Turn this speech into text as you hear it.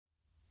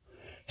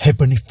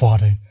Heavenly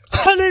Father,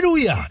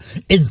 hallelujah,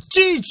 in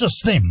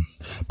Jesus' name,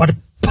 by the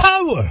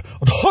power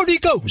of the Holy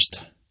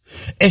Ghost,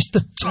 as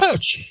the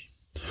church,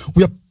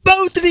 we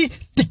boldly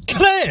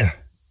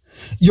declare,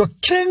 your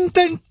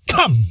kingdom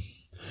come,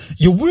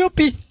 your will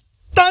be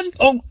done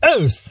on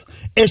earth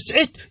as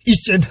it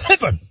is in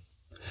heaven.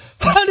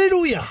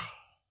 Hallelujah.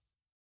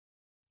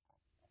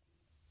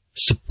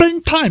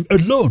 Spend time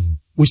alone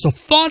with the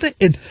Father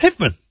in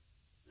heaven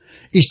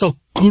is a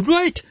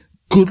great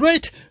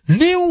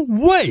new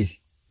way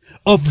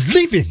of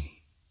living.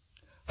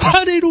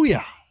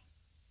 Hallelujah.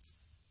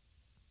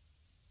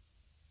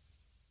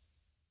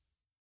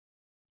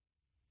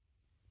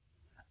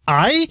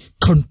 I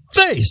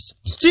confess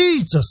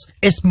Jesus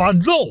as my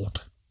Lord,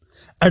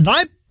 and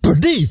I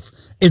believe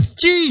in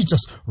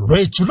Jesus'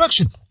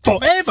 resurrection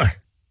forever.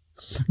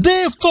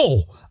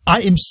 Therefore,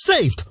 I am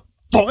saved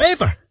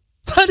forever.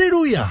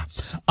 Hallelujah.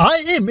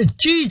 I am in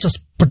Jesus'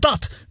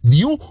 blood,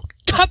 new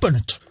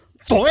covenant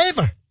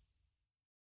forever.